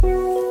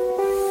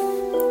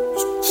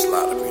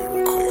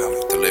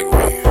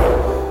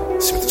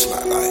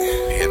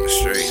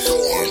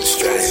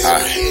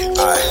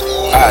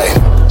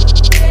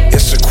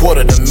It's a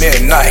quarter to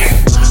midnight.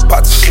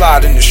 About to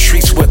slide in the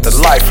streets with the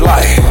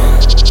lifeline.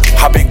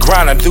 I've been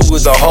grinding through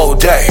it the whole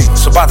day,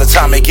 so by the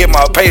time they get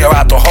my pay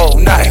out the whole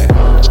night,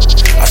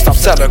 I stopped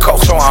selling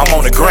coke, so I'm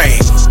on the green.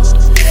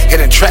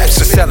 Hitting traps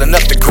and selling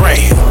up the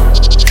green.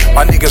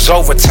 My niggas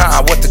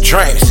overtime with the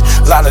dreams.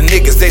 A lot of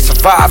niggas, they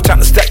survive trying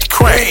to stack the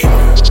cream.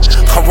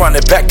 I'm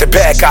running back to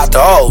back out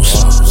the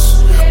O's.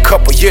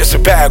 Couple years to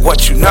bag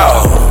what you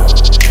know.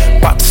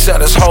 About to sell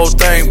this whole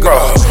thing, bro.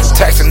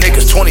 Taxing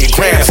niggas 20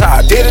 grand, that's how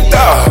I did it,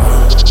 though.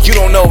 You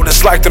don't know what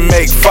it's like to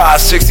make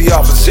 560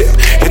 off a zip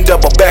and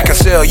double back and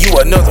sell you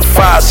another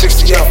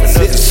 560 off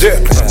another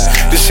zip.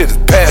 This shit is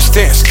past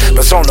tense,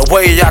 but it's on the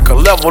way I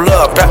could level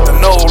up after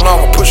no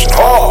longer pushing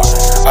hard.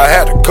 I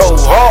had to go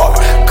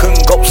hard,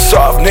 couldn't go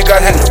soft, nigga,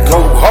 I had to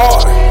go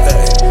hard.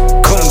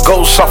 Couldn't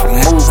go soft and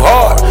move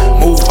hard,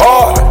 move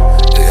hard.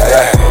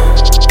 Yeah.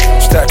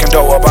 Stacking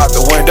dough up out the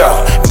window.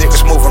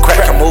 Niggas moving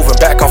crack, I'm moving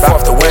back and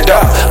forth the window.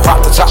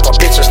 Pop the top of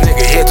bitches,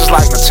 nigga hit just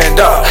like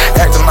Nintendo.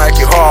 Acting like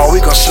you hard,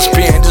 we gon'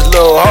 suspend this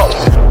little hoe.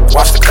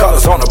 Watch the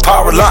colors on the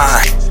power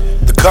line.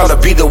 The color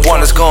be the one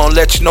that's gon'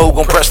 let you know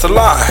who gon' press the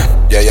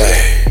line.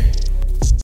 Yeah.